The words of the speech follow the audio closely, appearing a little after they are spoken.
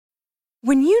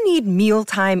When you need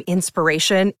mealtime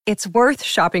inspiration, it's worth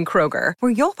shopping Kroger,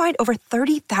 where you'll find over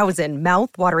 30,000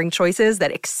 mouth-watering choices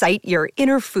that excite your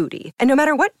inner foodie. And no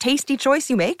matter what tasty choice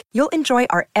you make, you'll enjoy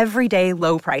our everyday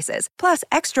low prices, plus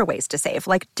extra ways to save,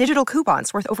 like digital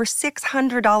coupons worth over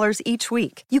 $600 each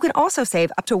week. You can also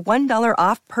save up to $1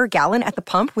 off per gallon at the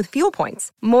pump with fuel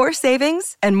points. More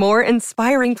savings and more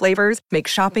inspiring flavors make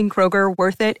shopping Kroger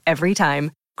worth it every time.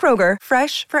 Kroger,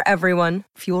 fresh for everyone.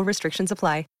 Fuel restrictions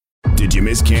apply. Did you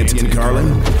miss Canty and Carlin?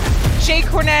 Jay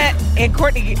Cornette and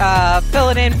Courtney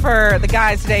filling in for the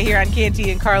guys today here on Canty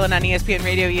and Carlin on ESPN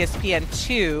Radio,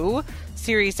 ESPN2,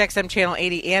 Sirius XM Channel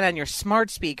 80, and on your smart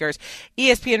speakers.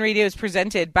 ESPN Radio is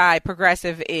presented by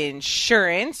Progressive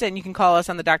Insurance, and you can call us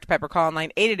on the Dr. Pepper call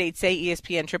line,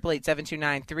 888-SAY-ESPN,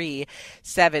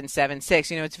 888-729-3776.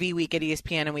 You know, it's V Week at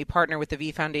ESPN, and we partner with the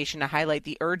V Foundation to highlight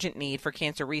the urgent need for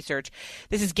cancer research.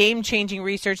 This is game-changing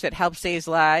research that helps save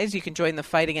lives. You can join the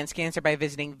fight against cancer by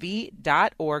visiting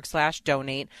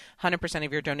v.org/donate. 100%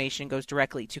 of your donation goes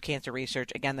directly to cancer research.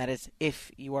 Again, that is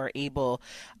if you are able,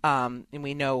 and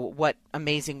we know what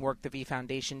amazing work the V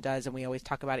Foundation does, and we always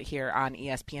talk about it here on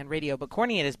ESPN Radio. But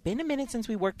Courtney, it has been a minute since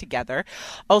we worked together.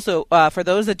 Also, for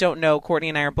those that don't know, Courtney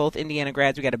and I are both Indiana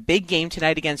grads. We got a big game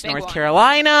tonight against North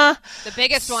Carolina. The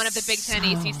biggest one of the Big Ten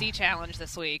ACC Challenge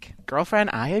this week. Girlfriend,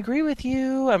 I agree with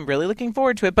you. I'm really looking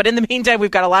forward to it. But in the meantime, we've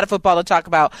got a lot of football to talk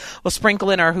about. We'll sprinkle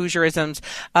in our Hoosierisms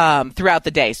throughout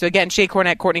the day. So again, Shea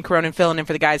Cornette, Courtney Cronin filling in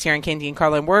for the guys here on Canty and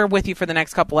Carlin. We're with you for the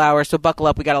next couple hours, so buckle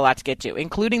up. We got a lot to get to,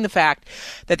 including the fact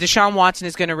that Deshaun Watson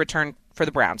is going to return for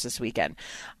the Browns this weekend.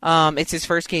 It's his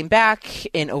first game back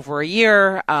in over a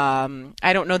year.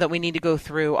 I don't know that we need to go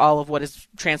through all of what has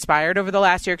transpired over the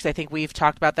last year, because I think we've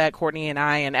talked about that, Courtney and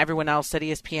I and everyone else at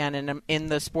ESPN and in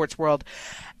the sports world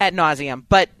ad nauseum.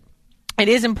 But it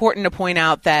is important to point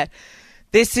out that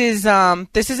this is a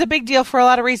big deal for a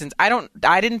lot of reasons. I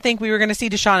didn't think we were going to see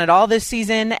Deshaun at all this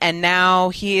season, and now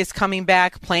he is coming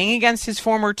back playing against his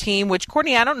former team, which,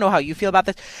 Courtney, I don't know how you feel about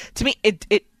this. To me, it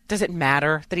does it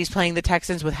matter that he's playing the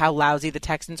Texans with how lousy the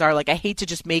Texans are? Like, I hate to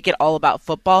just make it all about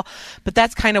football, but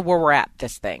that's kind of where we're at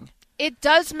this thing. It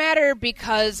does matter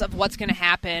because of what's going to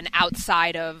happen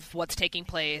outside of what's taking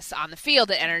place on the field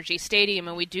at NRG Stadium.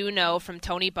 And we do know from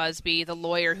Tony Busby, the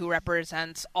lawyer who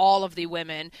represents all of the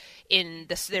women in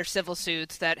their civil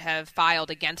suits that have filed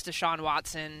against Deshaun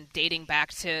Watson dating back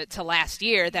to last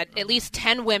year, that at least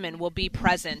 10 women will be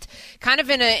present, kind of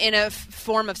in a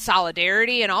form of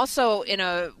solidarity, and also in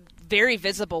a very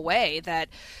visible way that,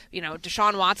 you know,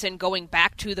 Deshaun Watson going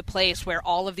back to the place where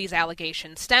all of these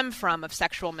allegations stem from, of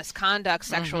sexual misconduct,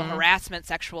 sexual harassment,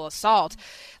 sexual assault,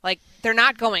 like, they're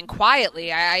not going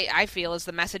quietly, I feel, is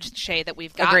the message, Shay, that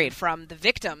we've gotten from the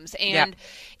victims. And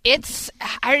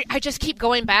I just keep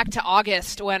going back to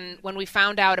August when we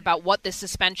found out about what the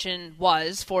suspension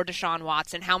was for Deshaun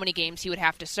Watson, how many games he would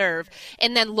have to serve,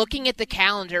 and then looking at the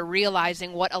calendar,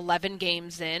 realizing what 11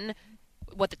 games in,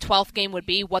 what the 12th game would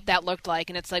be, what that looked like,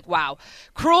 and it's like, wow,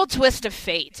 cruel twist of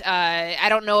fate. I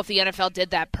don't know if the NFL did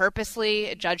that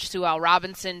purposely. Judge Sue L.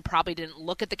 Robinson probably didn't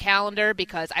look at the calendar,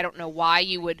 because I don't know why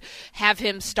you would have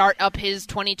him start up his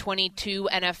 2022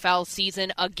 NFL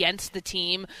season against the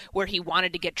team where he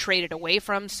wanted to get traded away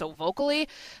from so vocally.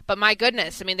 But my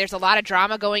goodness, I mean, there's a lot of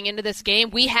drama going into this game.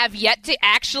 We have yet to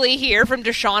actually hear from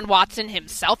Deshaun Watson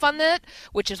himself on that,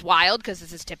 which is wild, because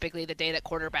this is typically the day that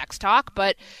quarterbacks talk.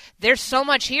 But there's so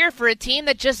much here for a team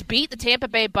that just beat the Tampa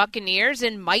Bay Buccaneers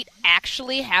and might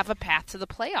actually have a path to the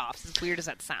playoffs, as weird as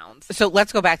that sounds. So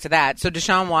let's go back to that. So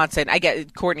Deshaun Watson, I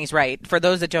get Courtney's right. For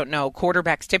those that don't know,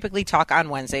 quarterbacks typically talk on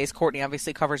Wednesdays. Courtney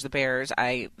obviously covers the Bears.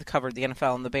 I covered the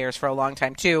NFL and the Bears for a long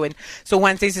time too. And so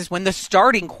Wednesdays is when the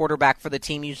starting quarterback for the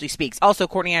team usually speaks. Also,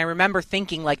 Courtney, I remember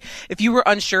thinking, like, if you were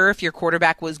unsure if your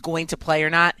quarterback was going to play or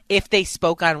not, if they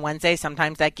spoke on Wednesday,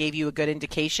 sometimes that gave you a good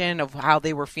indication of how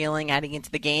they were feeling heading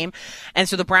into the game. And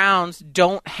so the Browns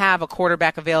don't have a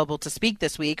quarterback available to speak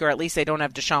this week, or at least they don't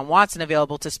have Deshaun Watson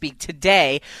available to speak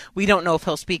today. We don't know if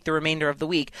he'll speak the remainder of the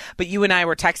week. But you and I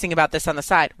were texting about this on the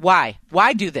side. Why?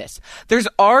 Why do this? There's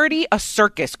already a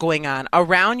circus going on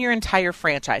around your entire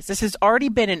franchise. This has already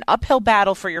been an uphill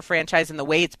battle for your franchise in the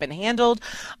way it's been handled,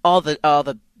 all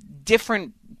the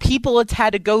different people it's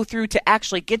had to go through to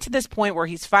actually get to this point where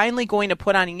he's finally going to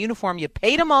put on a uniform. You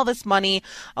paid him all this money,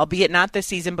 albeit not this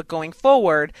season, but going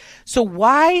forward. So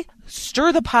why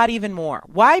stir the pot even more?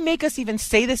 Why make us even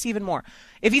say this even more?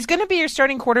 If he's going to be your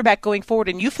starting quarterback going forward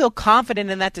and you feel confident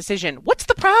in that decision, what's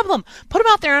the problem? Put him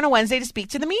out there on a Wednesday to speak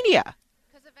to the media.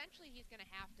 Because eventually he's going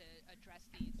to have to address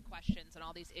these questions and all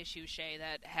all these issues, Shay,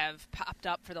 that have popped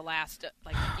up for the last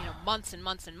months and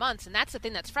months and months. And that's the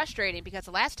thing that's frustrating, because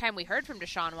the last time we heard from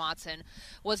Deshaun Watson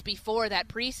was before that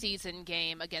preseason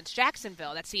game against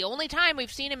Jacksonville. That's the only time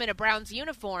we've seen him in a Browns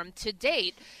uniform to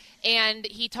date. And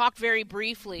he talked very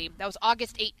briefly. That was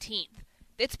August 18th.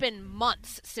 It's been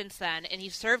months since then, and he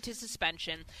served his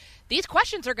suspension. These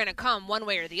questions are going to come one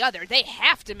way or the other. They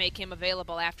have to make him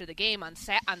available after the game on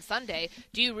Sunday.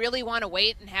 Do you really want to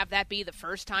wait and have that be the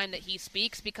first time that he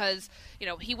speaks? Because,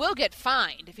 he will get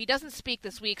fined. If he doesn't speak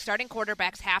this week, starting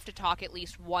quarterbacks have to talk at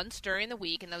least once during the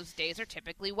week, and those days are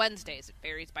typically Wednesdays. It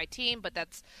varies by team, but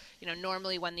that's,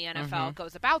 normally when the NFL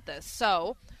goes about this.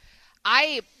 So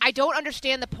I don't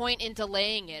understand the point in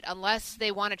delaying it unless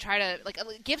they want to try to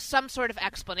give some sort of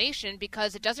explanation,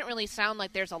 because it doesn't really sound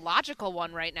like there's a logical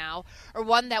one right now, or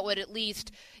one that would at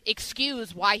least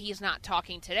excuse why he's not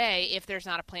talking today if there's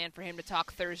not a plan for him to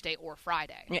talk Thursday or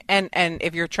Friday. And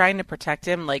if you're trying to protect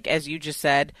him, like as you just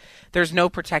said, there's no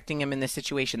protecting him in this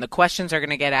situation. The questions are going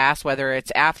to get asked, whether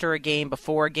it's after a game,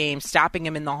 before a game, stopping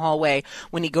him in the hallway,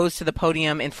 when he goes to the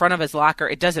podium, in front of his locker.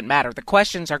 It doesn't matter. The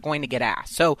questions are going to get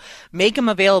asked. So make him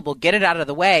available, get it out of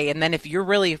the way, and then if you're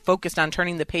really focused on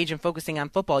turning the page and focusing on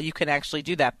football, you can actually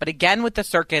do that. But again, with the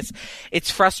circus, it's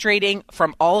frustrating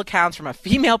from all accounts, from a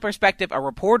female perspective, a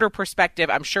reporter perspective,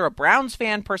 I'm sure a Browns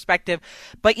fan perspective,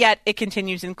 but yet it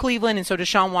continues in Cleveland. And so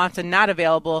Deshaun Watson not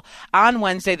available on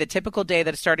Wednesday, the typical day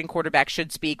that a starting quarterback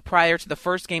should speak prior to the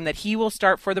first game that he will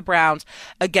start for the Browns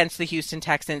against the Houston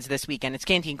Texans this weekend. It's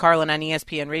Canty and Carlin on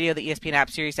ESPN Radio, the ESPN app,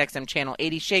 Sirius XM Channel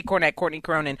 80. Shay Cornett, Courtney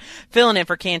Cronin filling in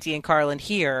for Canty and Carlin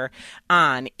here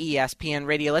on ESPN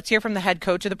Radio. Let's hear from the head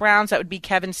coach of the Browns. That would be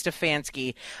Kevin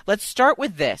Stefanski. Let's start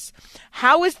with this.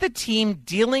 How is the team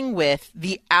dealing with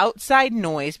the outside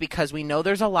noise, because we know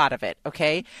there's a lot of it,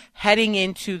 okay, heading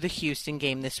into the Houston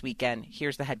game this weekend?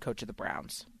 Here's the head coach of the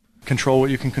Browns. Control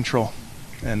what you can control.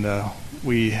 And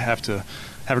we have to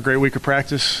have a great week of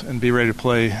practice and be ready to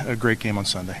play a great game on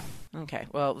Sunday. Okay,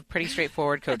 well, pretty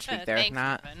straightforward coach speak there.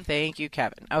 Kevin. Thank you,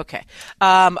 Kevin. Okay.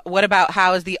 What about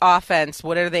how is the offense?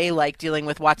 What are they like dealing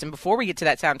with Watson? Before we get to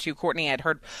that sound too, Courtney, I had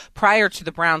heard prior to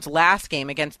the Browns' last game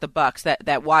against the Bucs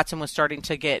that Watson was starting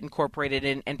to get incorporated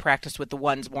in and practice with the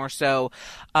ones more so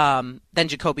than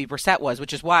Jacoby Brissett was,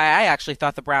 which is why I actually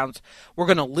thought the Browns were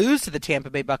going to lose to the Tampa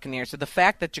Bay Buccaneers. So the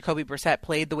fact that Jacoby Brissett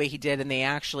played the way he did and they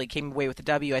actually came away with the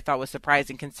W, I thought was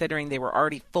surprising, considering they were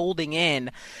already folding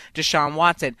in Deshaun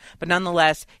Watson. But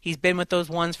nonetheless, he's been with those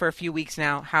ones for a few weeks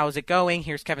now. How's it going?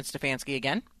 Here's Kevin Stefanski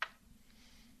again.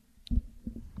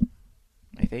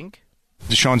 I think.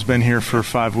 Deshaun's been here for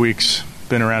 5 weeks,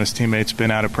 been around his teammates,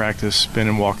 been out of practice, been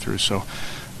in walkthroughs. So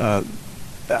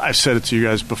I've said it to you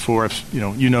guys before.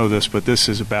 You know this, but this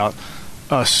is about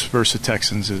us versus the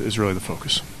Texans is really the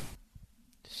focus.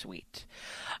 Sweet.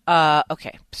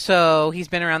 Okay, so he's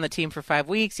been around the team for 5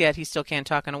 weeks, yet he still can't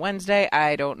talk on a Wednesday.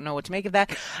 I don't know what to make of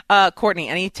that. Courtney,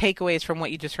 any takeaways from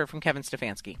what you just heard from Kevin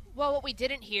Stefanski? Well, what we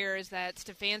didn't hear is that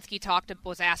Stefanski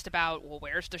was asked about, well,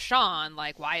 where's Deshaun?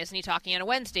 Like, why isn't he talking on a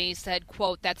Wednesday? He said,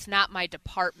 quote, "That's not my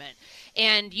department."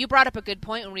 And you brought up a good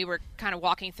point when we were kind of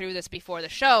walking through this before the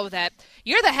show, that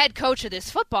you're the head coach of this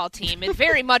football team. It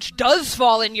very much does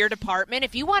fall in your department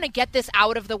if you want to get this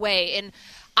out of the way. And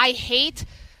I hate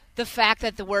the fact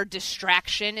that the word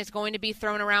distraction is going to be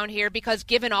thrown around here, because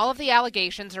given all of the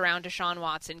allegations around Deshaun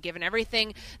Watson, given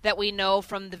everything that we know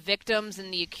from the victims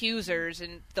and the accusers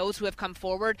and those who have come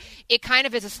forward, it kind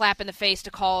of is a slap in the face to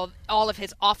call all of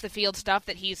his off-the-field stuff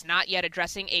that he's not yet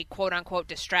addressing a quote-unquote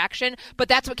distraction. But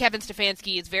that's what Kevin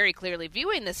Stefanski is very clearly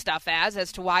viewing this stuff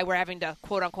as to why we're having to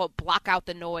quote-unquote block out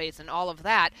the noise and all of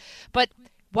that. But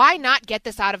why not get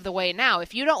this out of the way now?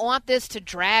 If you don't want this to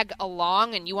drag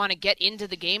along and you want to get into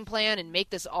the game plan and make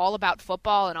this all about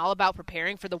football and all about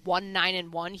preparing for the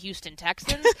 1-9-1 Houston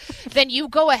Texans, then you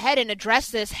go ahead and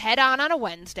address this head on a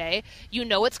Wednesday. You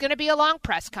know it's going to be a long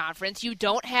press conference. You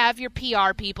don't have your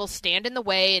PR people stand in the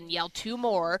way and yell 2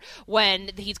 more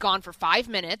when he's gone for 5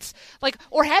 minutes.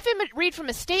 Or have him read from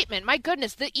a statement. My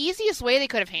goodness, the easiest way they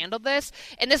could have handled this,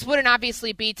 and this wouldn't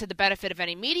obviously be to the benefit of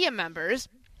any media members,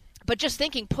 but just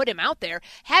thinking, put him out there,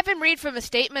 have him read from a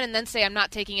statement and then say, "I'm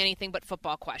not taking anything but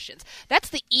football questions." That's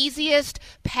the easiest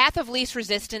path of least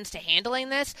resistance to handling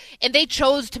this. And they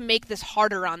chose to make this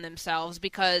harder on themselves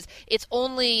because it's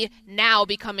only now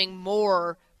becoming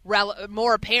more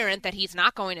apparent that he's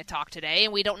not going to talk today,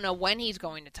 and we don't know when he's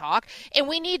going to talk. And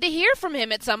we need to hear from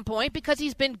him at some point because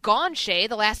he's been gone, Shay,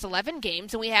 the last 11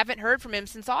 games, and we haven't heard from him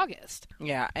since August.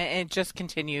 Yeah, and it just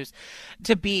continues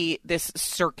to be this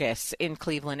circus in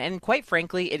Cleveland. And quite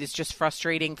frankly, it is just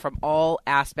frustrating from all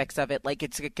aspects of it. Like,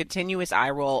 it's a continuous eye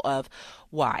roll of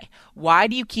Why? Why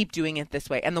do you keep doing it this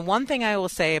way? And the one thing I will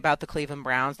say about the Cleveland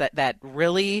Browns that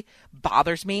really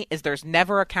bothers me is there's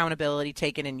never accountability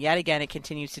taken, and yet again it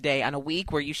continues today on a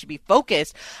week where you should be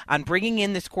focused on bringing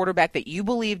in this quarterback that you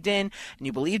believed in, and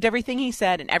you believed everything he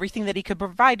said and everything that he could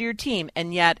provide to your team,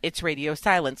 and yet it's radio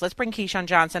silence. Let's bring Keyshawn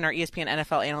Johnson, our ESPN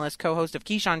NFL analyst, co-host of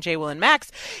Keyshawn, J. Will, and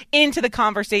Max, into the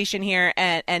conversation here.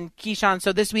 And Keyshawn,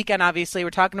 so this weekend, obviously, we're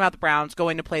talking about the Browns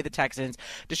going to play the Texans.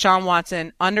 Deshaun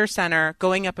Watson under center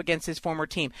going up against his former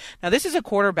team. Now, this is a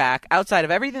quarterback, outside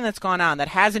of everything that's gone on, that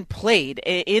hasn't played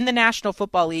in the National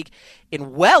Football League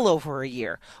in well over a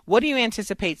year. What do you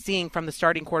anticipate seeing from the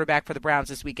starting quarterback for the Browns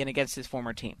this weekend against his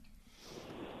former team?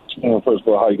 First of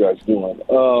all, how you guys doing?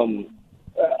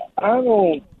 I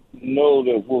don't know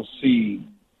that we'll see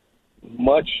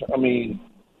much. I mean,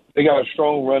 they got a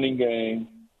strong running game.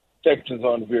 Texans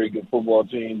aren't a very good football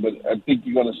team, but I think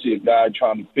you're going to see a guy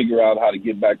trying to figure out how to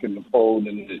get back in the fold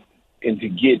and to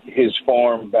get his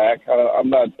farm back. I'm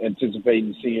not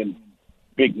anticipating seeing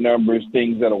big numbers,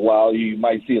 things that'll wow you. You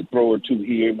might see a throw or two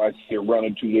here, you might see a run or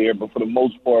two there, but for the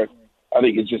most part, I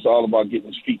think it's just all about getting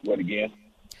his feet wet again.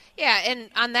 Yeah, and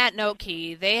on that note,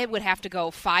 Key, they would have to go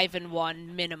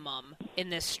 5-1 minimum in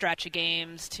this stretch of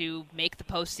games to make the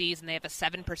postseason. They have a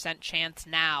 7% chance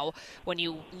now when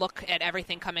you look at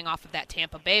everything coming off of that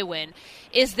Tampa Bay win.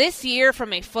 Is this year,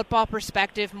 from a football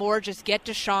perspective, more just get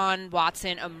Deshaun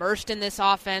Watson immersed in this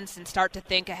offense and start to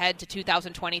think ahead to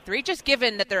 2023, just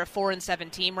given that they're a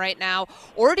 4-7 team right now?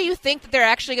 Or do you think that they're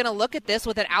actually going to look at this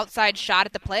with an outside shot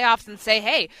at the playoffs and say,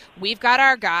 hey, we've got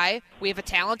our guy, we have a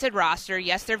talented roster,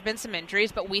 yes, there have been some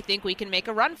injuries, but we think we can make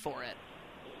a run for it?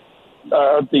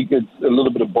 I think it's a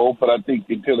little bit of both, but I think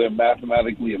until they're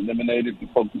mathematically eliminated, the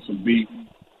focus will be,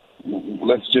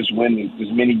 let's just win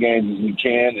as many games as we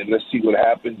can, and let's see what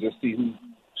happens. Let's see who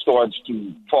starts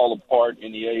to fall apart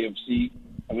in the AFC.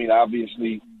 I mean,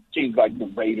 obviously, teams like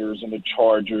the Raiders and the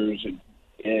Chargers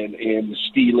and the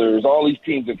Steelers, all these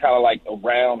teams are kind of like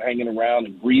hanging around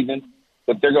and breathing,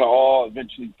 but they're going to all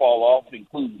eventually fall off,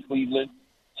 including Cleveland.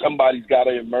 Somebody's got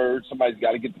to emerge. Somebody's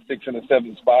got to get the 6th and the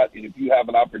 7th spot. And if you have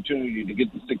an opportunity to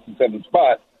get the 6th and 7th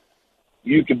spot,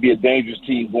 you can be a dangerous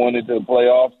team going into the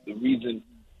playoffs. The reason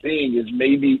being is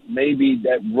maybe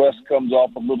that rust comes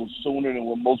off a little sooner than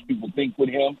what most people think with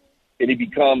him, and he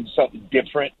becomes something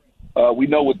different. We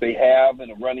know what they have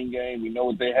in a running game. We know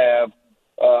what they have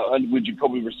with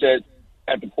Jacoby Brissett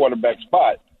at the quarterback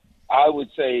spot. I would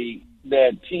say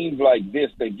that teams like this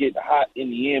that get hot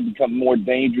in the end become more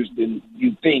dangerous than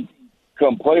you think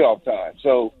come playoff time.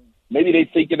 So maybe they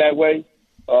think in that way.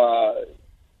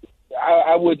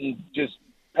 I wouldn't just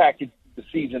package the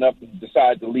season up and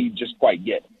decide to leave just quite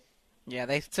yet. Yeah,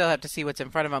 they still have to see what's in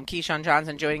front of them. Keyshawn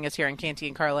Johnson joining us here in Canty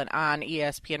and Carlin on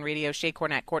ESPN Radio. Shea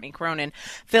Cornett, Courtney Cronin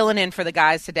filling in for the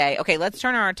guys today. Okay, let's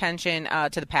turn our attention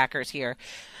to the Packers here.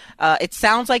 It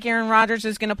sounds like Aaron Rodgers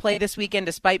is going to play this weekend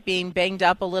despite being banged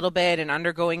up a little bit and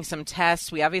undergoing some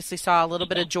tests. We obviously saw a little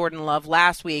bit of Jordan Love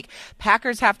last week.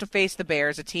 Packers have to face the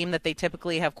Bears, a team that they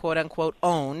typically have quote-unquote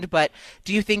owned. But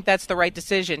do you think that's the right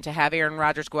decision to have Aaron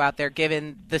Rodgers go out there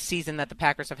given the season that the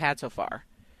Packers have had so far?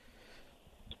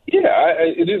 Yeah,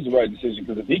 it is the right decision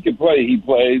because if he can play, he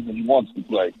plays and he wants to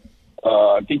play.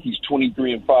 I think he's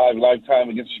 23-5 lifetime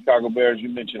against the Chicago Bears. You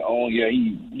mentioned own. Yeah,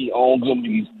 he owns them.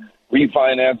 He's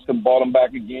refinanced them, bought them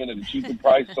back again at a cheaper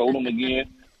price, sold them again,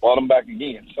 bought them back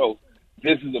again. So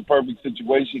this is a perfect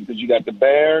situation because you got the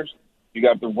Bears, you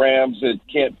got the Rams that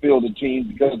can't field the team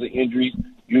because of injuries.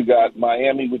 You got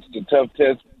Miami, which is a tough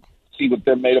test. See what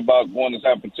they're made about going to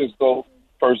San Francisco.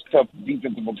 First tough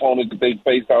defensive opponent that they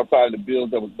faced outside of the Bills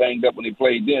that was banged up when they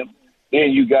played them. Then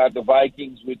you got the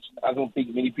Vikings, which I don't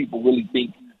think many people really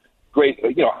think great,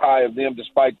 high of them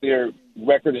despite their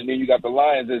record. And then you got the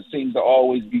Lions that seems to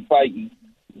always be fighting.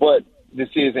 But this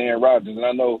is Aaron Rodgers. And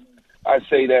I know I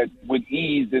say that with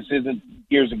ease. This isn't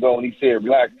years ago and he said,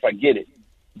 relax, I get it.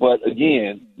 But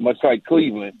again, much like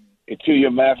Cleveland, until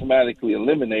you're mathematically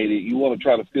eliminated, you want to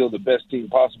try to field the best team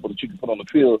possible that you can put on the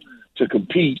field to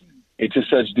compete into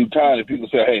such due time that people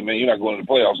say, hey, man, you're not going to the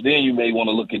playoffs. Then you may want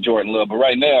to look at Jordan Love. But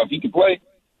right now, if he can play,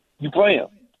 you play him.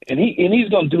 And he's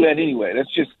going to do that anyway.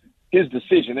 That's just his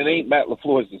decision. It ain't Matt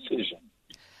LaFleur's decision.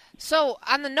 So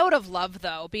on the note of Love,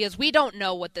 though, because we don't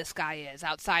know what this guy is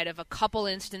outside of a couple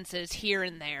instances here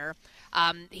and there,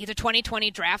 he's a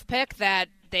 2020 draft pick that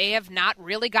they have not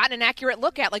really gotten an accurate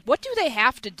look at. Like, what do they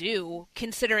have to do,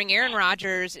 considering Aaron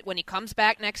Rodgers, when he comes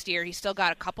back next year, he's still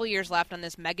got a couple years left on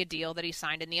this mega deal that he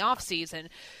signed in the offseason.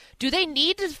 Do they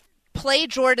need to play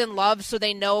Jordan Love so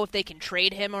they know if they can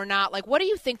trade him or not? Like, what do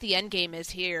you think the end game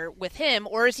is here with him,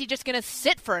 or is he just going to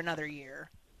sit for another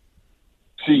year?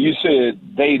 See, you said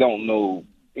they don't know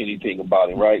anything about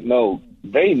it, right? No,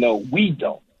 they know, we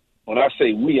don't. When I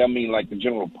say we, I mean like the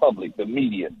general public, the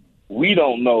media. We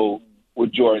don't know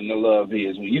what Jordan Love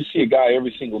is. When you see a guy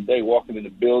every single day walking in the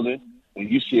building, when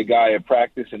you see a guy at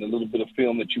practice and a little bit of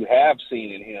film that you have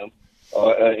seen in him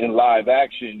in live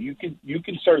action, you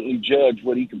can certainly judge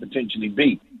what he could potentially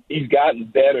be. He's gotten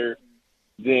better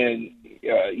than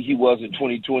he was in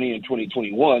 2020 and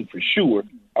 2021 for sure.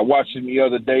 I watched him the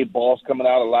other day. Ball's coming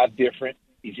out a lot different.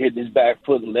 He's hitting his back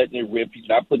foot and letting it rip. He's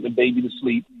not putting the baby to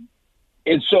sleep.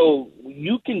 And so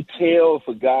you can tell if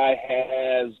a guy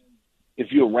has,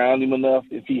 if you're around him enough,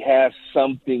 if he has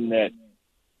something that,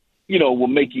 will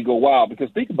make you go wild. Because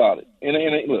think about it. And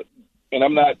look, and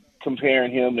I'm not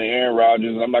comparing him to Aaron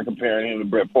Rodgers. I'm not comparing him to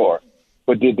Brett Favre.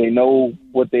 But did they know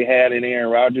what they had in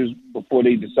Aaron Rodgers before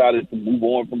they decided to move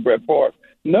on from Brett Favre?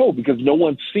 No, because no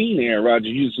one's seen Aaron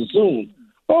Rodgers. You just assume,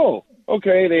 oh,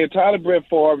 okay, they're tired of Brett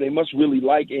Favre. They must really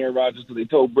like Aaron Rodgers, so they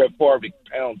told Brett Favre to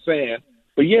pound sand.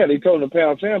 But, yeah, they told him to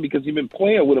pound sand because he's been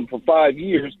playing with him for 5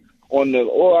 years on the,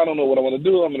 I don't know what I want to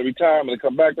do. I'm going to retire. I'm going to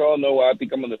come back. Oh, no, I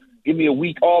think I'm going to give me a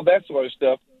week, all that sort of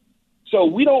stuff. So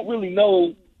we don't really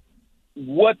know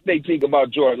what they think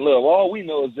about Jordan Love. All we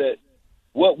know is that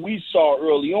what we saw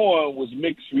early on was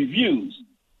mixed reviews,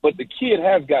 but the kid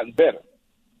has gotten better.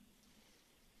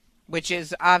 Which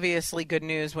is obviously good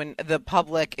news when the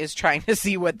public is trying to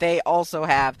see what they also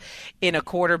have in a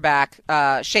quarterback.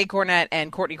 Shea Cornette and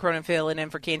Courtney Cronin filling in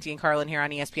for Canty and Carlin here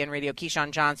on ESPN Radio.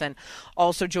 Keyshawn Johnson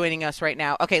also joining us right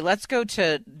now. Okay, let's go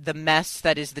to the mess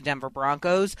that is the Denver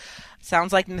Broncos.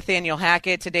 Sounds like Nathaniel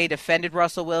Hackett today defended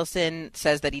Russell Wilson,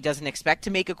 says that he doesn't expect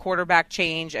to make a quarterback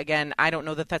change. Again, I don't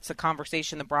know that that's a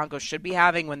conversation the Broncos should be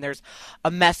having when there's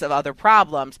a mess of other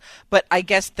problems. But I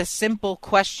guess the simple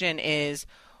question is,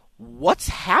 what's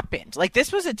happened? Like,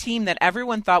 this was a team that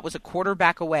everyone thought was a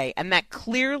quarterback away, and that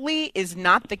clearly is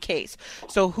not the case.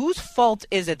 So whose fault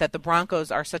is it that the Broncos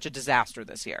are such a disaster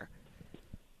this year?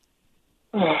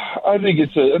 I think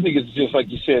it's just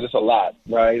like you said, it's a lot,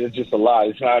 right? It's just a lot.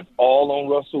 It's not all on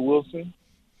Russell Wilson.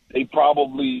 They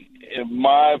probably, in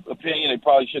my opinion, they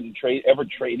probably shouldn't ever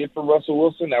traded for Russell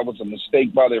Wilson. That was a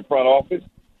mistake by their front office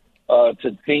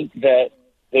to think that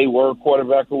they were a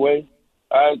quarterback away.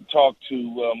 I talked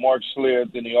to Mark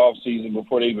Schlereth in the offseason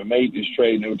before they even made this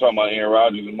trade, and they were talking about Aaron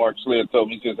Rodgers, and Mark Schlereth told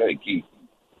me, he says, hey, Keith,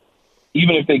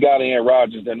 even if they got Aaron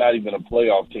Rodgers, they're not even a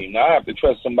playoff team. Now I have to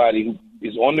trust somebody who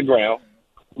is on the ground,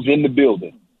 who's in the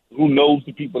building, who knows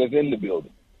the people that's in the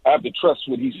building. I have to trust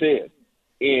what he said.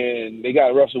 And they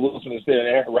got Russell Wilson instead of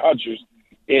Aaron Rodgers,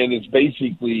 and it's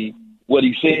basically what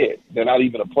he said. They're not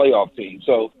even a playoff team.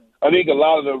 So I think a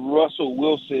lot of the Russell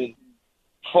Wilson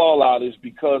fallout is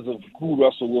because of who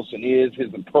Russell Wilson is,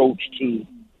 his approach to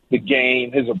the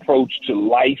game, his approach to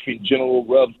life in general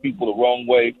rubs people the wrong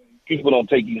way. People don't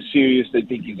take him serious. They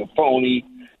think he's a phony.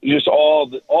 Just all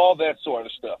that sort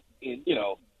of stuff. And,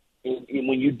 and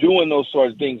when you're doing those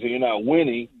sort of things and you're not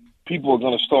winning, people are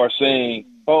going to start saying,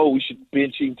 oh, we should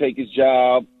bench him, take his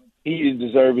job. He didn't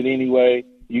deserve it anyway.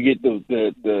 You get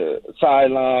the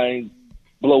sideline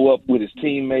blow up with his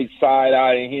teammates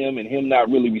side-eyeing him and him not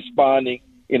really responding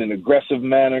in an aggressive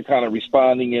manner, kind of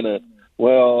responding in a,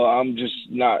 well, I'm just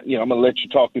not, I'm going to let you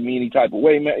talk to me any type of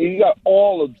way, man. You got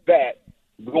all of that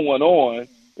going on,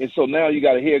 and so now you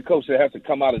got a head coach that has to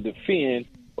come out and defend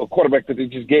a quarterback that they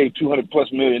just gave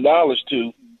 $200+ million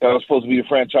to that was supposed to be the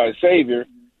franchise savior.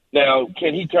 Now,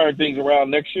 can he turn things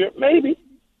around next year? Maybe.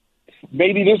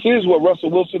 Maybe this is what Russell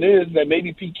Wilson is, that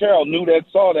maybe Pete Carroll knew that,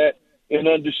 saw that, and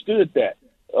understood that.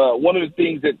 One of the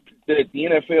things that the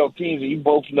NFL teams, and you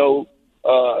both know,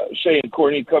 Shea and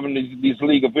Courtney covering this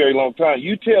league a very long time,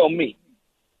 you tell me,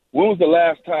 when was the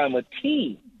last time a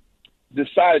team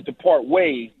decided to part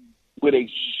ways with a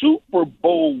Super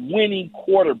Bowl winning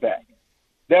quarterback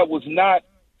that was not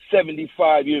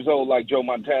 75 years old like Joe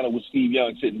Montana with Steve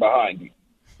Young sitting behind you?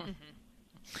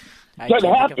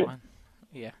 Doesn't happen.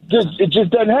 Yeah. It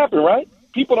just doesn't happen, right?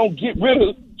 People don't get rid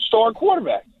of star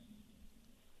quarterbacks.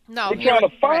 No, they're trying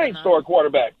to find star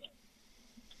quarterbacks.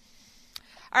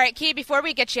 All right, Key, before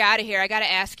we get you out of here, I got to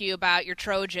ask you about your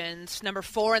Trojans. Number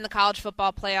 4 in the college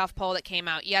football playoff poll that came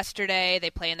out yesterday. They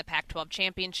play in the Pac-12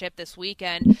 championship this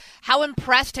weekend. How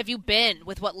impressed have you been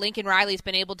with what Lincoln Riley's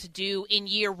been able to do in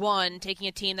year one, taking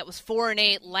a team that was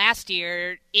 4-8 last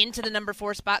year into the number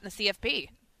 4 spot in the CFP?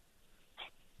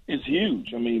 It's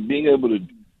huge. I mean, being able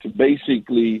to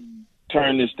basically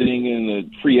turn this thing into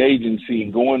free agency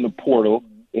and go in the portal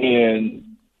and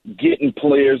getting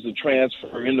players to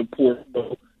transfer in the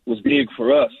portal was big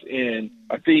for us. And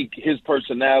I think his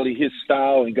personality, his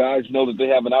style, and guys know that they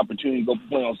have an opportunity to go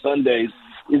play on Sundays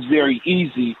it's very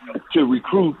easy to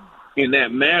recruit in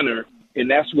that manner, and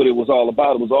that's what it was all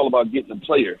about. It was all about getting the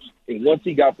players. And once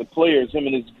he got the players, him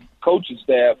and his coaching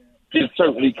staff can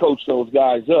certainly coach those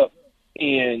guys up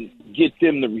and get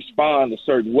them to respond a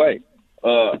certain way.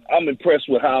 I'm impressed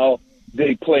with how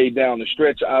they played down the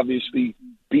stretch, obviously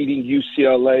beating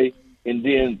UCLA and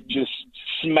then just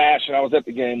smashing. I was at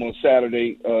the game on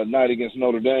Saturday night against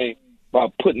Notre Dame by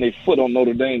putting their foot on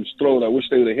Notre Dame's throat. I wish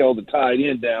they would have held the tight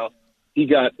end down. He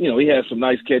had some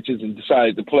nice catches and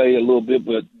decided to play a little bit,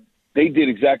 but they did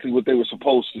exactly what they were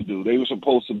supposed to do. They were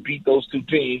supposed to beat those two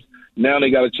teams. Now they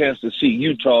got a chance to see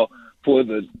Utah for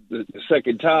the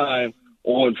second time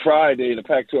on Friday in the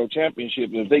Pac-12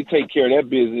 championship. And if they take care of that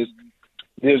business,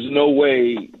 there's no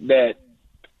way that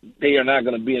they are not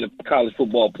going to be in a college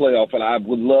football playoff. And I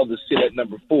would love to sit at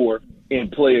number 4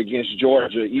 and play against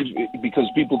Georgia, because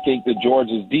people think that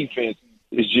Georgia's defense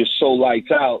is just so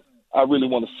lights out. I really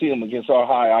want to see them against our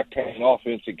high-octane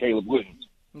offense and Caleb Williams.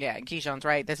 Yeah, Keyshawn's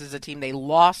right. This is a team they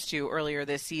lost to earlier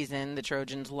this season. The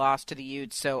Trojans lost to the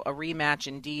Utes, so a rematch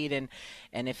indeed. And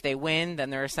if they win,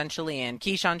 then they're essentially in.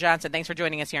 Keyshawn Johnson, thanks for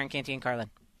joining us here on Canty and Carlin.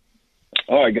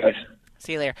 All right, guys.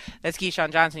 See you later. That's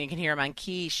Keyshawn Johnson. You can hear him on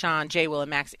Keyshawn, J. Will,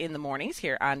 and Max in the mornings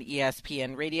here on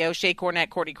ESPN Radio. Shea Cornett,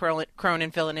 Courtney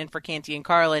Cronin filling in for Canty and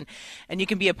Carlin. And you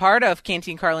can be a part of Canty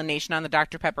and Carlin Nation on the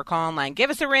Dr. Pepper call line. Give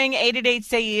us a ring,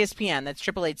 888-SAY-ESPN. That's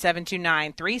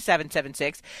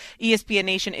 888-729-3776. ESPN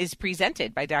Nation is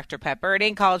presented by Dr. Pepper. It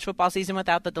ain't college football season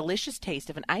without the delicious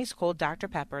taste of an ice-cold Dr.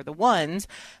 Pepper, the ones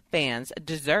fans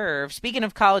deserve. Speaking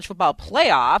of college football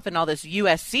playoff and all this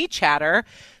USC chatter,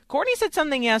 Courtney said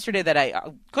something yesterday that I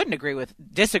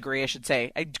disagree, I should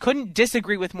say. I couldn't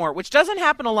disagree with more, which doesn't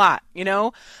happen a lot. You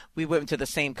know, we went to the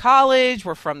same college,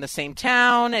 we're from the same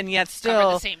town, and yet still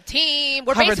cover the same team.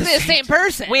 We're basically the same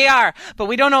person. We are, but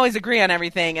we don't always agree on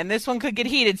everything, and this one could get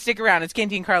heated. Stick around. It's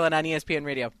Canty and Carlin on ESPN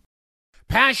Radio.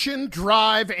 Passion,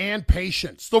 drive, and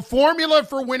patience. The formula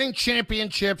for winning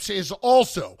championships is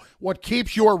also what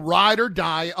keeps your ride or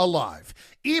die alive.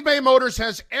 eBay Motors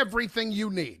has everything you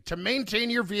need to maintain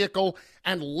your vehicle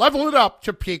and level it up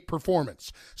to peak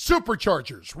performance.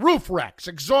 Superchargers, roof racks,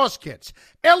 exhaust kits,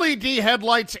 LED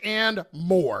headlights, and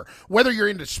more. Whether you're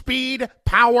into speed,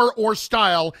 power, or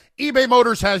style, eBay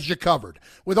Motors has you covered.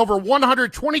 With over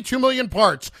 122 million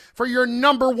parts for your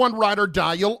number one ride or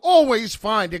die, you'll always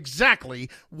find exactly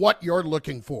what you're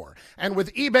looking for. And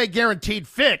with eBay Guaranteed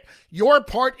Fit, your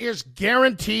part is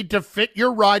guaranteed to fit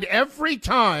your ride every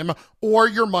time or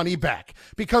your money back.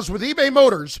 Because with eBay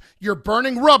Motors, you're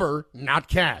burning rubber, not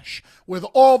cash. With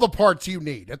all the parts you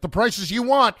need at the prices you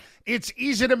want, it's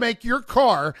easy to make your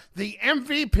car the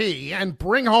MVP and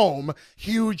bring home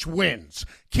huge wins.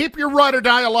 Keep your ride or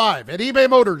die alive at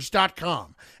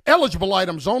ebaymotors.com. Eligible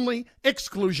items only.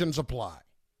 Exclusions apply.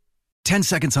 10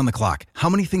 seconds on the clock. How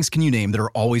many things can you name that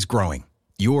are always growing?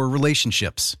 Your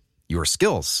relationships, your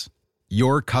skills,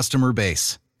 your customer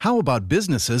base. How about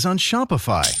businesses on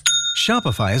Shopify?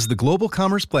 Shopify is the global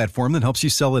commerce platform that helps you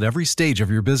sell at every stage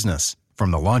of your business.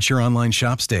 From the launch your online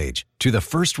shop stage, to the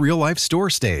first real-life store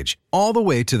stage, all the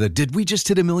way to the did we just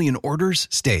hit a million orders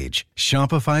stage,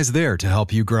 Shopify's there to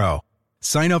help you grow.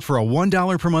 Sign up for a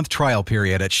 $1 per month trial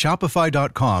period at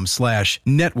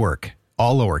shopify.com/network,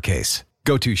 all lowercase.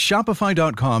 Go to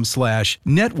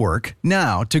shopify.com/network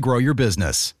now to grow your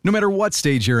business, no matter what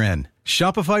stage you're in.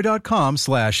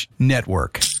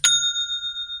 Shopify.com/network.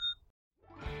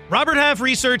 Robert Half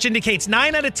research indicates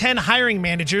 9 out of 10 hiring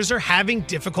managers are having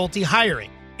difficulty hiring.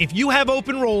 If you have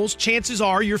open roles, chances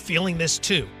are you're feeling this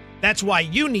too. That's why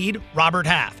you need Robert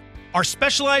Half. Our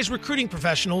specialized recruiting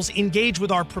professionals engage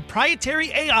with our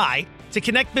proprietary AI to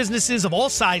connect businesses of all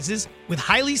sizes with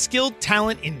highly skilled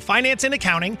talent in finance and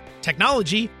accounting,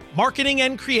 technology, marketing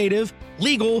and creative,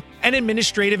 legal, and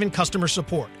administrative and customer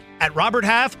support. At Robert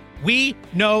Half, we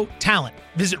know talent.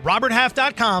 Visit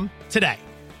roberthalf.com today.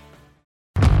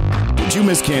 Did you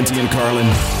miss Canty and Carlin?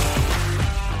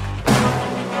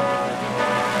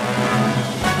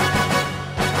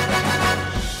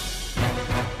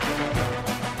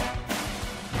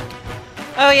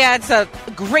 Oh, yeah, it's a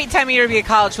great time of year to be a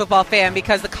college football fan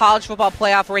because the college football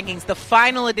playoff rankings, the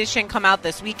final edition, come out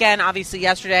this weekend. Obviously,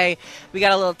 yesterday we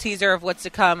got a little teaser of what's to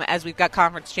come as we've got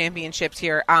conference championships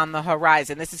here on the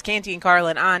horizon. This is Canty and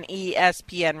Carlin on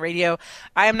ESPN Radio.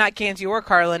 I am not Canty or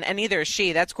Carlin, and neither is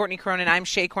she. That's Courtney Cronin. I'm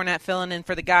Shea Cornett filling in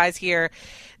for the guys here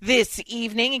this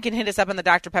evening. You can hit us up on the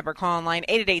Dr. Pepper call line,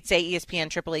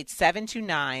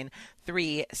 888-SAY-ESPN,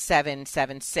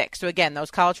 888-729-3776. So again, those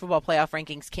college football playoff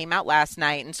rankings came out last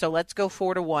night, and so let's go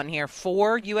 4-1 here.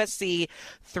 4 USC,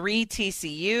 3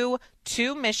 TCU,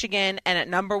 2, Michigan, and at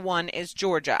number 1 is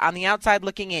Georgia. On the outside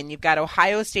looking in, you've got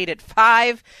Ohio State at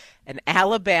 5 and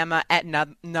Alabama at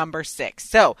number 6.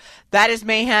 So that is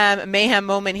Mayhem. Mayhem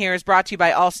Moment here is brought to you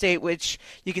by Allstate, which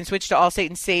you can switch to Allstate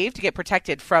and save to get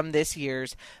protected from this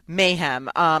year's mayhem.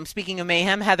 Speaking of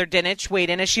mayhem, Heather Dinich weighed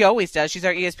in, as she always does. She's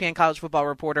our ESPN college football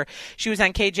reporter. She was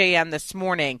on KJM this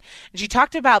morning, and she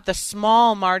talked about the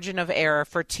small margin of error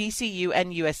for TCU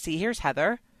and USC. Here's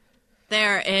Heather.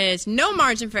 There is no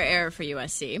margin for error for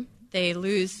USC. They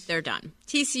lose, they're done.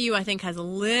 TCU, I think, has a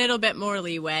little bit more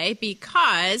leeway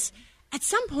because at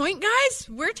some point, guys,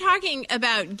 we're talking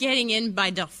about getting in by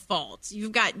default.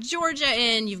 You've got Georgia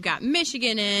in, you've got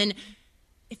Michigan in.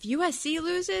 If USC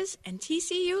loses and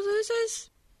TCU loses,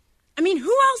 I mean,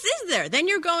 who else is there? Then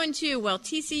you're going to, well,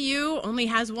 TCU only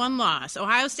has 1 loss.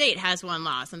 Ohio State has 1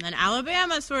 loss. And then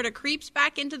Alabama sort of creeps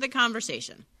back into the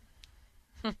conversation.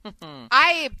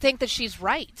 I think that she's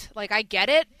right. Like, I get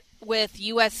it. With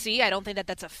USC, I don't think that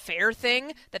that's a fair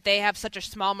thing, that they have such a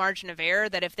small margin of error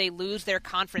that if they lose their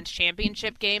conference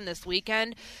championship game this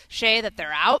weekend, Shay, that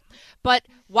they're out. But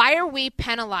why are we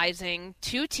penalizing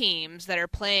 2 teams that are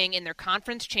playing in their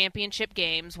conference championship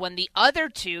games when the other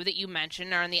 2 that you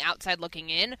mentioned are on the outside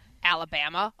looking in,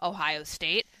 Alabama, Ohio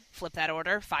State? Flip that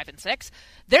order, 5 and 6.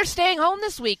 They're staying home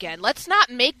this weekend. Let's not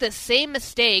make the same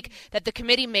mistake that the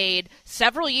committee made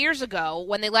several years ago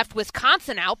when they left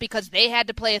Wisconsin out because they had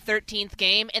to play a 13th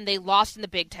game and they lost in the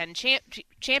Big Ten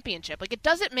championship. Like, it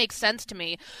doesn't make sense to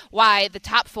me why the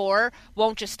top 4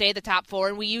 won't just stay the top 4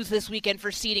 and we use this weekend for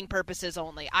seeding purposes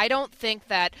only. I don't think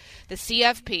that the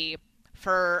CFP,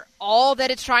 for all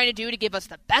that it's trying to do to give us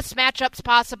the best matchups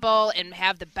possible and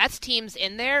have the best teams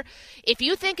in there, if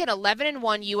you think an 11-1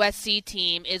 USC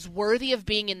team is worthy of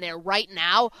being in there right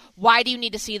now, why do you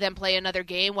need to see them play another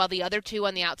game while the other 2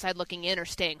 on the outside looking in are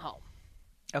staying home?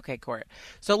 Okay, Court.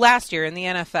 So last year in the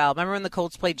NFL, remember when the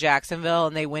Colts played Jacksonville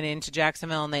and they went into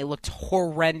Jacksonville and they looked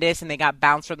horrendous and they got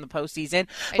bounced from the postseason?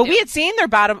 But we had seen their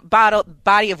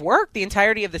body of work the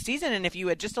entirety of the season, and if you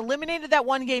had just eliminated that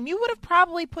one game, you would have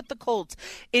probably put the Colts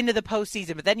into the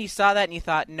postseason. But then you saw that and you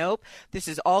thought, nope, this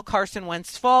is all Carson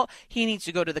Wentz's fault. He needs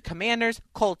to go to the Commanders.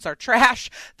 Colts are trash.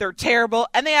 They're terrible,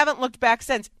 and they haven't looked back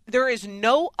since. There is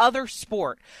no other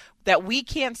sport that we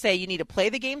can't say you need to play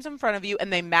the games in front of you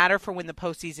and they matter for when the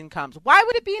postseason comes. Why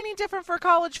would it be any different for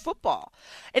college football?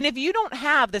 And if you don't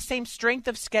have the same strength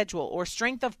of schedule or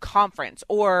strength of conference,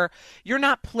 or you're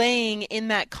not playing in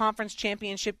that conference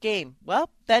championship game, well,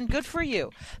 then good for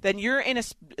you. Then you're in a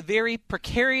very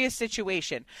precarious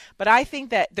situation. But I think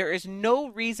that there is no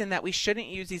reason that we shouldn't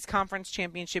use these conference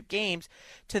championship games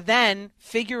to then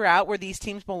figure out where these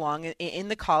teams belong in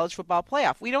the college football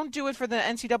playoff. We don't do it for the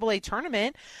NCAA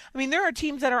tournament. I mean, there are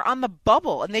teams that are on the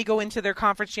bubble and they go into their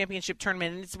conference championship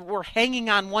tournament and we're hanging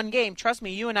on one game. Trust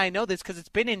me, you and I know this because it's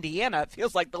been Indiana. It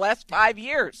feels like the last 5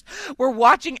 years. We're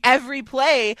watching every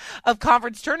play of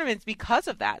conference tournaments because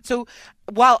of that. So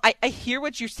while I hear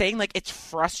what you're saying, like, it's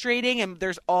frustrating and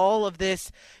there's all of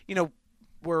this, you know,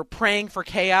 we're praying for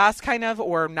chaos kind of,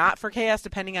 or not for chaos,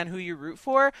 depending on who you root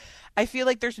for. I feel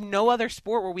like there's no other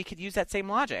sport where we could use that same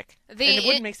logic. And it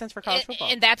wouldn't make sense for college football.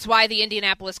 And that's why the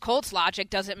Indianapolis Colts logic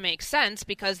doesn't make sense,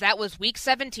 because that was week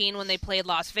 17 when they played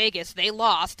Las Vegas. They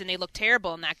lost, and they looked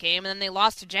terrible in that game, and then they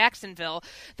lost to Jacksonville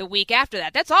the week after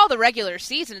that. That's all the regular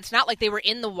season. It's not like they were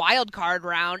in the wild card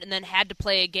round and then had to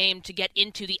play a game to get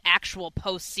into the actual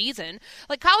postseason.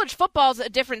 Like, college football is a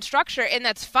different structure, and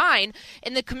that's fine.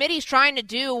 And the committee's trying to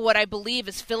do what I believe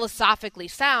is philosophically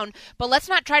sound, but let's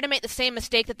not try to make the same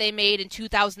mistake that they made in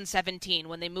 2017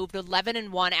 when they moved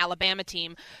 11-1 Alabama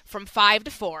team from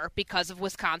 5-4 because of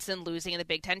Wisconsin losing in the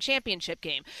Big Ten championship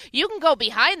game. You can go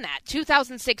behind that.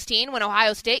 2016 when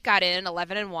Ohio State got in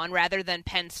 11-1 rather than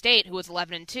Penn State, who was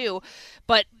 11-2,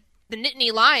 but the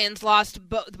Nittany Lions lost,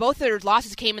 both their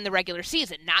losses came in the regular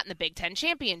season, not in the Big Ten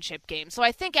championship game. So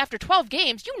I think after 12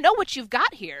 games, you know what you've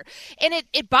got here. And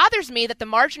it bothers me that the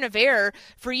margin of error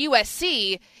for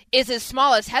USC is as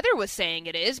small as Heather was saying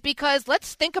it is, because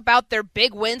let's think about their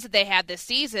big wins that they had this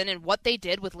season and what they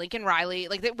did with Lincoln Riley.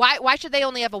 Like, why should they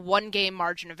only have a one-game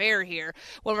margin of error here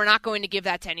when we're not going to give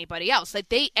that to anybody else? Like,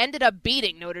 they ended up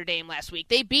beating Notre Dame last week.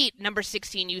 They beat number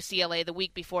 16 UCLA the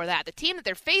week before that. The team that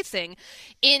they're facing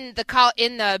in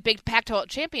the Big Pac-12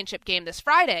 championship game this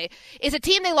Friday is a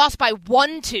team they lost by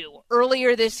 1-2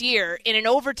 earlier this year in an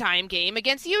overtime game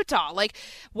against Utah. Like,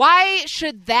 why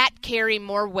should that carry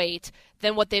more weight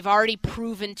than what they've already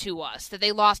proven to us. That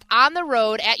they lost on the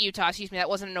road at Utah. Excuse me, that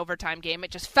wasn't an overtime game.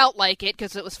 It just felt like it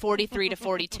because it was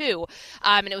 43-42,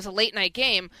 and it was a late-night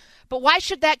game. But why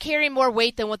should that carry more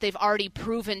weight than what they've already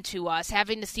proven to us,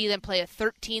 having to see them play a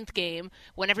 13th game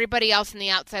when everybody else on the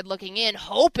outside looking in,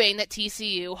 hoping that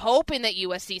TCU, hoping that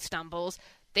USC stumbles?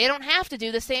 They don't have to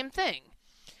do the same thing.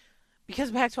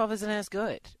 Because Pac-12 isn't as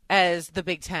good as the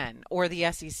Big Ten or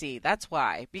the SEC. That's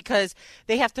why. Because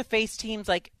they have to face teams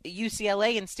like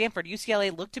UCLA and Stanford.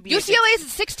 UCLA looked to be... UCLA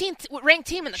is the 16th ranked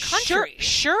team in the country.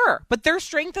 Sure. But their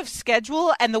strength of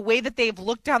schedule and the way that they've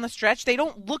looked down the stretch, they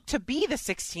don't look to be the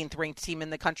 16th ranked team in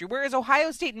the country. Whereas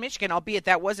Ohio State and Michigan, albeit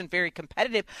that wasn't very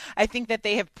competitive, I think that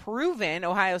they have proven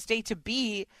Ohio State to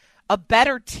be a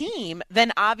better team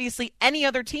than obviously any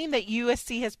other team that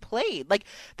USC has played. Like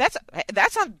that's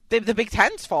not the Big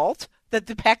Ten's fault that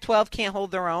the Pac-12 can't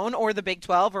hold their own, or the Big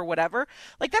 12 or whatever.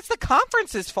 Like that's the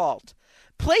conference's fault.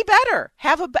 Play better.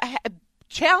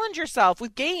 Challenge yourself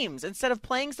with games instead of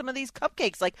playing some of these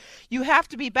cupcakes. Like you have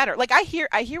to be better. Like I hear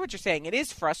what you're saying. It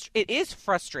is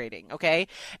frustrating, okay?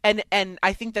 And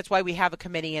I think that's why we have a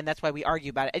committee and that's why we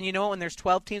argue about it. And you know, when there's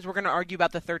 12 teams, we're going to argue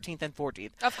about the 13th and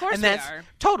 14th. Of course and we are.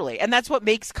 Totally. And that's what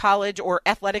makes college or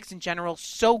athletics in general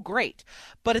so great.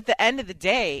 But at the end of the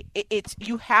day, it's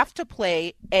you have to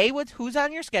play with who's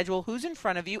on your schedule, who's in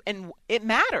front of you, and it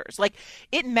matters. Like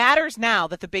it matters now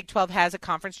that the Big 12 has a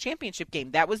conference championship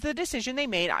game. That was the decision they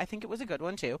made. I think it was a good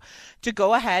one too, to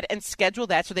go ahead and schedule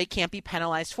that so they can't be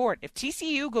penalized for it. If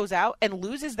TCU goes out and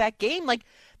loses that game, like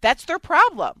that's their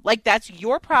problem. Like that's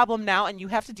your problem now, and you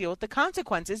have to deal with the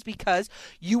consequences because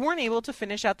you weren't able to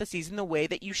finish out the season the way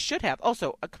that you should have.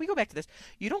 Also, can we go back to this?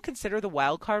 You don't consider the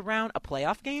wild card round a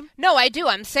playoff game? No, I do.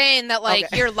 I'm saying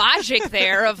that your logic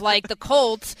there of like the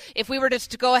Colts, if we were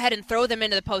just to go ahead and throw them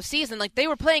into the postseason, like they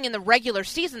were playing in the regular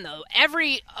season though.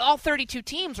 All 32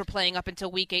 teams were playing up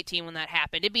until week 18 when that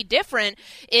happened. It'd be different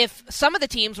if some of the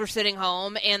teams were sitting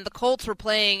home and the Colts were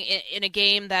playing in a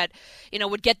game that,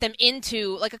 would get them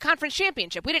into like a conference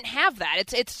championship. We didn't have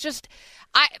that. It's just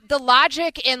the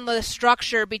logic and the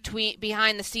structure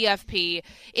behind the CFP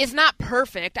is not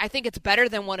perfect. I think it's better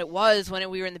than what it was when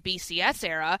we were in the BCS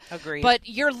era. Agreed. But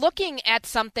you're looking at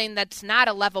something that's not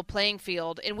a level playing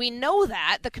field, and we know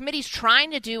that. The committee's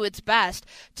trying to do its best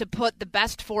to put the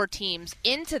best 4 teams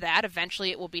into that.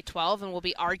 Eventually it will be 12, and we'll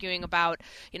be arguing about,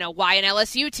 why an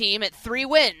LSU team at 3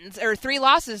 wins or 3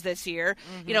 losses this year,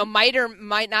 might or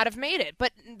might not have made it.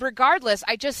 But regardless,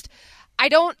 I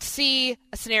don't see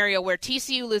a scenario where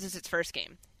TCU loses its first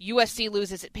game, USC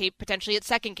loses it potentially its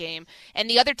second game, and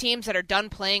the other teams that are done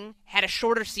playing had a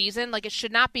shorter season. Like it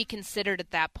should not be considered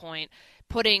at that point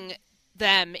putting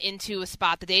them into a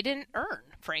spot that they didn't earn,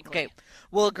 frankly. Okay,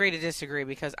 we'll agree to disagree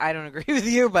because I don't agree with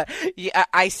you, but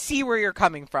I see where you're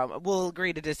coming from. We'll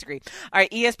agree to disagree. All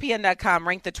right, ESPN.com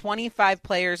ranked the 25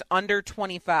 players under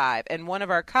 25, and one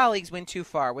of our colleagues went too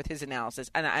far with his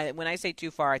analysis. And when I say too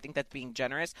far, I think that's being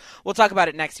generous. We'll talk about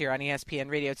it next here on ESPN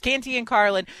Radio. It's Canty and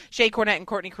Carlin, Shea Cornette and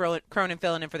Courtney Cronin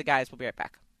filling in for the guys. We'll be right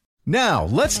back. Now,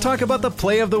 let's talk about the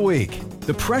play of the week.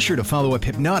 The pressure to follow up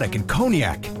Hypnotic and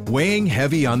Cognac, weighing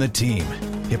heavy on the team.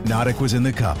 Hypnotic was in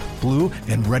the cup, blue,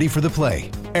 and ready for the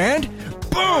play. And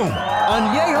boom!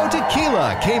 Añejo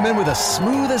Tequila came in with a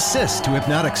smooth assist to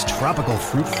Hypnotic's tropical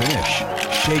fruit finish.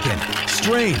 Shaken,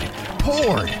 strained,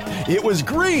 poured. It was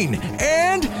green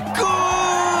and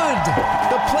good!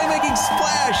 The playmaking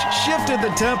splash shifted the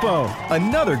tempo.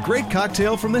 Another great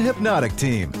cocktail from the Hypnotic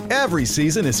team. Every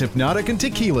season is Hypnotic and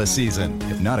Tequila season.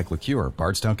 Hypnotic Liqueur,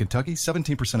 Bardstown, Kentucky,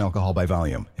 17% alcohol by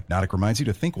volume. Hypnotic reminds you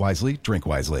to think wisely, drink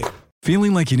wisely.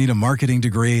 Feeling like you need a marketing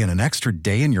degree and an extra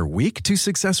day in your week to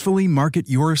successfully market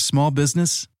your small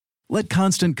business? Let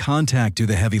Constant Contact do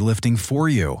the heavy lifting for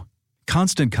you.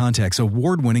 Constant Contact's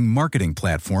award-winning marketing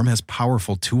platform has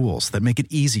powerful tools that make it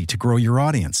easy to grow your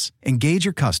audience, engage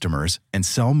your customers, and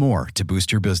sell more to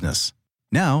boost your business.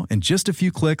 Now, in just a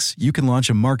few clicks, you can launch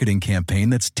a marketing campaign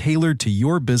that's tailored to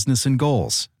your business and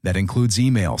goals. That includes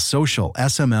email, social,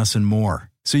 SMS, and more.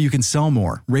 So you can sell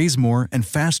more, raise more, and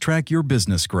fast-track your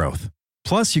business growth.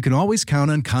 Plus, you can always count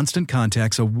on Constant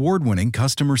Contact's award-winning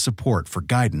customer support for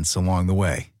guidance along the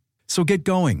way. So get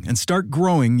going and start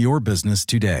growing your business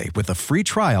today with a free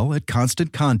trial at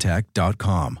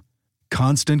ConstantContact.com.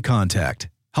 Constant Contact,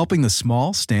 helping the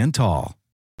small stand tall.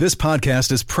 This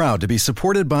podcast is proud to be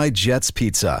supported by Jets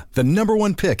Pizza, the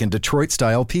 #1 pick in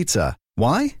Detroit-style pizza.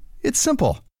 Why? It's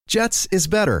simple. Jets is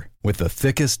better. With the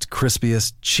thickest,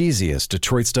 crispiest, cheesiest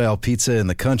Detroit-style pizza in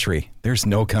the country, there's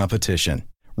no competition.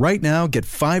 Right now, get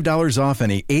 $5 off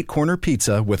any 8-corner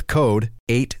pizza with code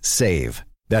 8SAVE.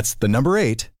 That's the number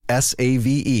 8,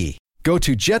 SAVE. Go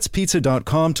to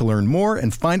jetspizza.com to learn more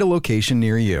and find a location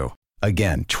near you.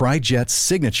 Again, try Jet's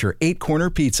signature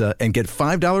 8-corner pizza and get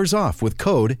 $5 off with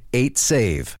code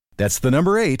 8SAVE. That's the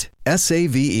number 8,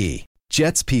 S-A-V-E.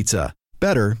 Jet's Pizza.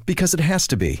 Better because it has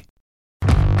to be.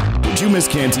 Did you miss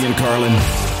Canty and Carlin?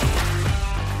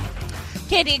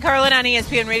 Canty and Carlin on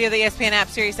ESPN Radio, the ESPN app,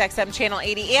 Sirius XM Channel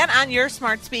 80, and on your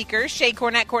smart speakers. Shay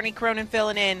Cornett, Courtney Cronin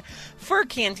filling in for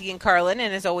Canty and Carlin.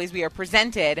 And as always, we are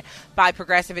presented by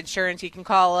Progressive Insurance. You can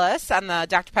call us on the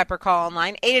Dr. Pepper call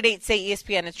line,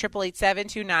 888-SAY-ESPN. It's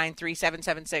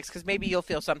 888-729-3776, because maybe you'll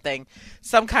feel some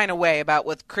kind of way about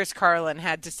what Chris Carlin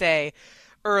had to say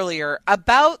earlier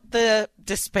about the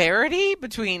disparity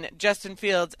between Justin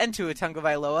Fields and Tua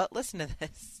Tagovailoa. Listen to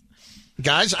this.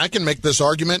 Guys, I can make this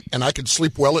argument, and I can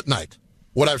sleep well at night.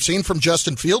 What I've seen from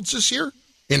Justin Fields this year,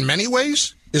 in many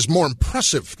ways, is more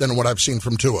impressive than what I've seen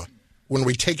from Tua. When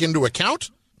we take into account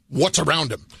what's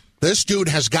around him. This dude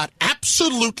has got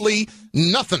absolutely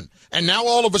nothing. And now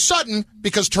all of a sudden,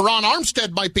 because Teron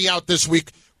Armstead might be out this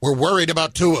week, we're worried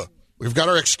about Tua. We've got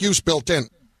our excuse built in.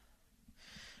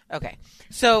 Okay.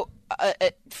 So,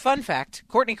 fun fact,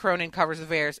 Courtney Cronin covers the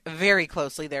Bears very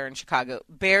closely there in Chicago.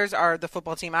 Bears are the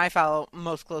football team I follow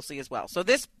most closely as well. So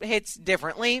this hits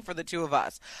differently for the two of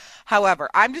us. However,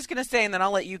 I'm just going to say, and then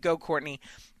I'll let you go, Courtney.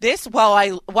 This, while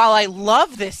I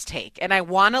love this take, and I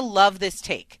want to love this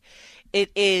take,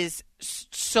 it is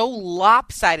so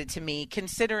lopsided to me,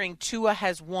 considering Tua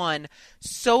has won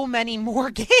so many more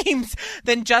games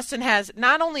than Justin has,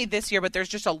 not only this year, but there's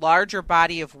just a larger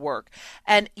body of work.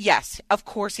 And yes, of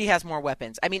course he has more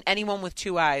weapons. I mean, anyone with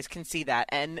two eyes can see that,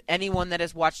 and anyone that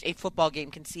has watched a football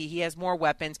game can see he has more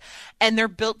weapons, and they're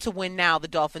built to win now, the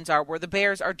Dolphins are, where the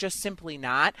Bears are just simply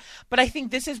not. But I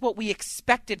think this is what we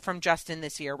expected from Justin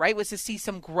this year, right? Was to see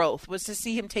some growth, was to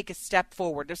see him take a step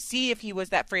forward, to see if he was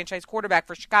that franchise quarterback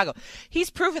for Chicago. He's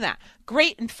proven that.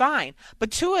 Great and fine.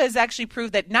 But Tua has actually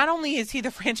proved that not only is he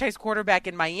the franchise quarterback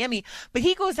in Miami, but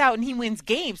he goes out and he wins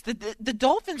games. The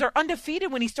Dolphins are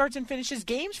undefeated when he starts and finishes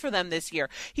games for them this year.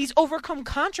 He's overcome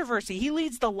controversy. He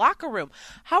leads the locker room.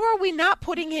 How are we not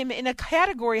putting him in a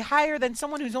category higher than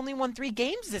someone who's only won 3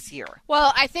 games this year?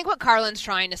 Well, I think what Carlin's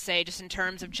trying to say, just in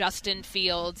terms of Justin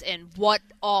Fields and what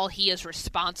all he is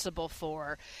responsible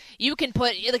for, you can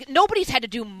put, like, nobody's had to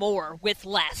do more with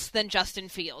less than Justin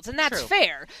Fields, and that's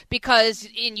fair, because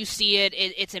you see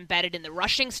it's embedded in the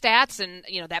rushing stats, and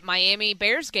that Miami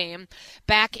Bears game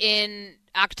back in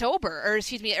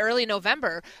early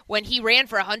November, when he ran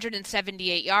for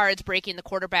 178 yards, breaking the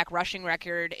quarterback rushing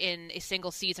record in a single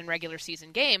season regular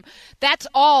season game. That's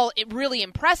all really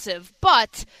impressive,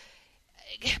 but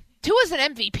Tua's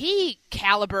an MVP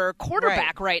caliber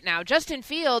quarterback right now. Justin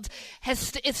Fields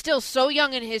is still so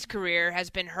young in his career, has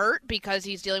been hurt because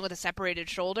he's dealing with a separated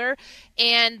shoulder,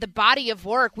 and the body of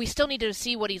work, we still need to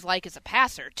see what he's like as a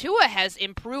passer. Tua has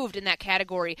improved in that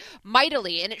category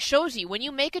mightily, and it shows you when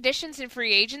you make additions in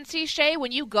free agency, Shay,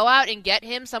 when you go out and get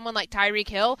him, someone like Tyreek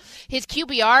Hill, his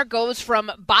QBR goes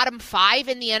from bottom 5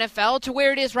 in the NFL to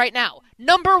where it is right now.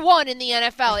 Number 1 in the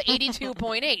NFL at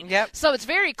 82.8. Yep. So it's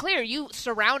very clear you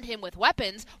surround him with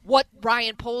weapons, what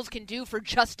Ryan Poles can do for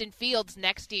Justin Fields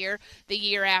next year, the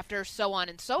year after, so on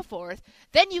and so forth,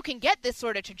 then you can get this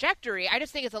sort of trajectory. I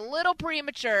just think it's a little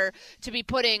premature to be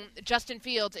putting Justin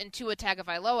Fields and Tua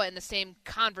Tagovailoa in the same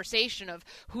conversation of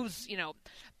who's,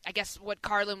 I guess what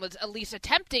Carlin was at least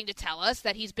attempting to tell us,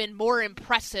 that he's been more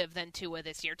impressive than Tua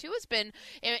this year. Tua's been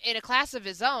in a class of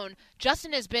his own.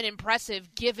 Justin has been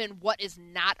impressive given what is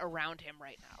not around him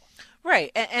right now.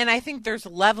 Right. And I think there's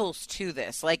levels to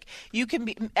this. Like,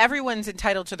 everyone's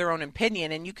entitled to their own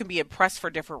opinion, and you can be impressed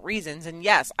for different reasons. And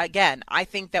yes, again, I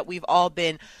think that we've all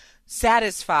been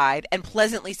satisfied and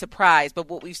pleasantly surprised by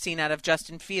what we've seen out of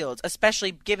Justin Fields,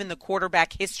 especially given the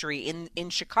quarterback history in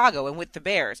Chicago and with the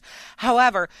Bears.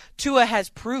 However, Tua has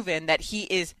proven that he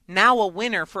is now a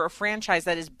winner for a franchise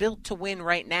that is built to win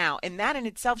right now, and that in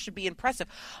itself should be impressive.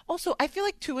 Also, I feel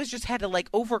like Tua's just had to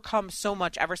overcome so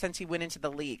much ever since he went into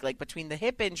the league, between the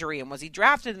hip injury and was he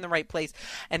drafted in the right place,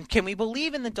 and can we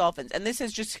believe in the Dolphins? And this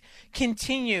has just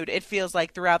continued, it feels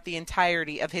like, throughout the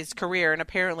entirety of his career, and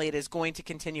apparently it is going to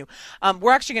continue.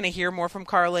 We're actually going to hear more from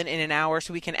Carlin in an hour,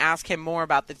 so we can ask him more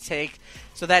about the take.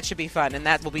 So that should be fun, and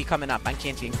that will be coming up on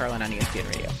Canty and Carlin on ESPN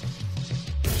Radio.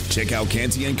 Check out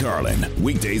Canty and Carlin,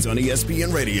 weekdays on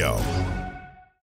ESPN Radio.